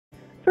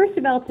First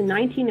developed in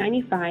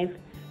 1995,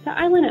 the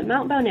island at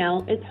Mount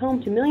Bonnell is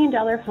home to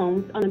million-dollar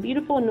homes on the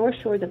beautiful north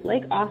shores of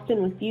Lake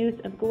Austin with views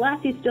of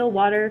glassy still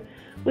water,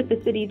 with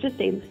the city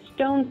just a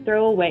stone's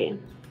throw away.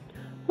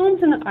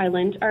 Homes on the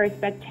island are as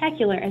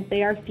spectacular as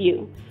they are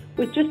few,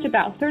 with just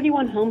about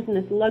 31 homes in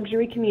this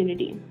luxury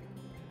community.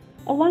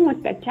 Along with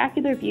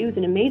spectacular views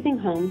and amazing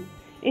homes,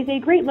 is a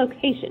great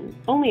location,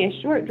 only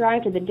a short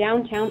drive to the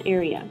downtown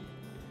area.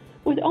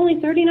 With only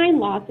 39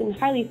 lots and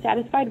highly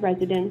satisfied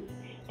residents,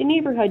 the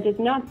neighborhood does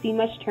not see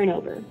much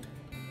turnover.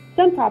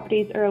 Some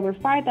properties are over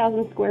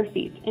 5,000 square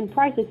feet and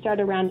prices start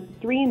around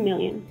 $3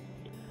 million.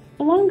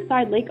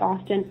 Alongside Lake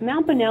Austin,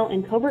 Mount Bonnell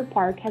and Covert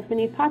Park has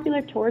been a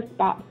popular tourist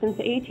spot since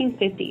the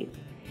 1850s,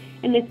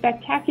 and the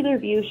spectacular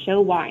views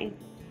show why.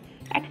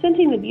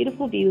 Accenting the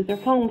beautiful views are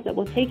homes that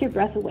will take your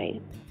breath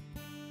away.